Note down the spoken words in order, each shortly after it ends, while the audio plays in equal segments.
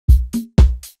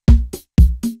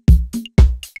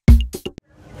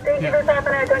Thank you for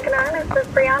stopping at Dunkin Donuts. This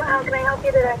is Brianna. How can I help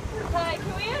you today? Hi,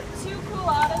 can we have 2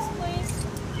 culottes, please?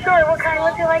 Sure. What kind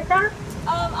would you like that?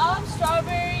 I'll have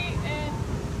strawberry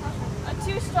and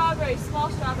 2 strawberries,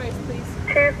 small strawberries, please.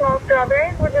 2 small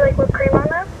strawberries. Would you like whipped cream on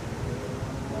them?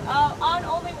 On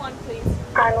only 1, please.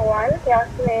 On 1. Yes,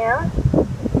 ma'am.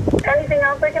 Anything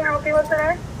else I can help you with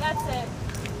today? That's it.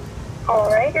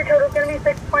 All right. Your total's going to be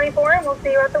 $624, and we'll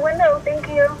see you at the window. Thank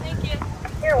you. Thank you.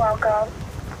 You're welcome.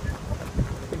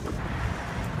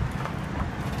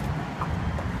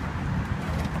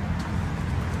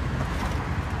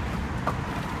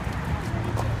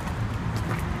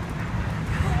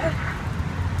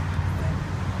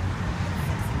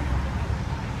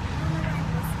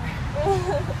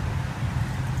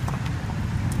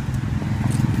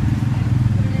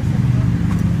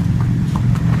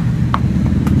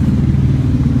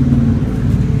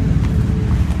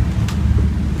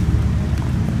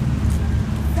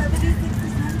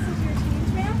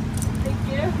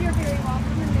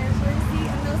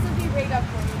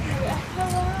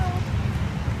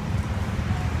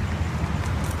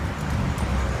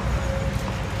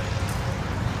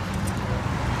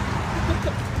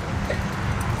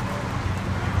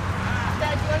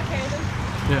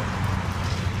 Yeah.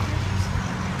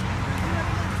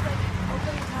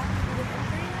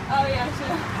 Oh yeah, sure.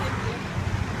 Thank you.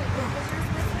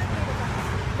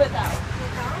 Without.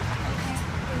 Without? Okay.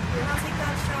 Thank you. And I'll take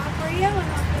that straw for you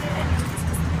and I'll put it in your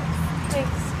disposable.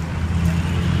 Thanks.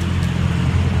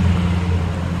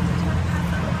 Do you want to pass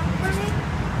that along for me?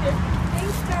 Here.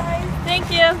 Thanks, guys. Thank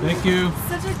you. Thank you.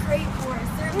 Such a great course.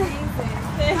 They're amazing.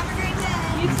 Have a great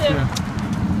day. You too. Yeah.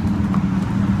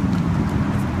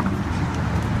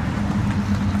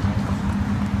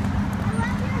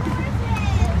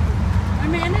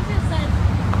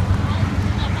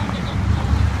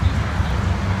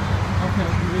 Okay,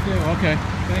 we do. Okay,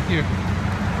 thank you.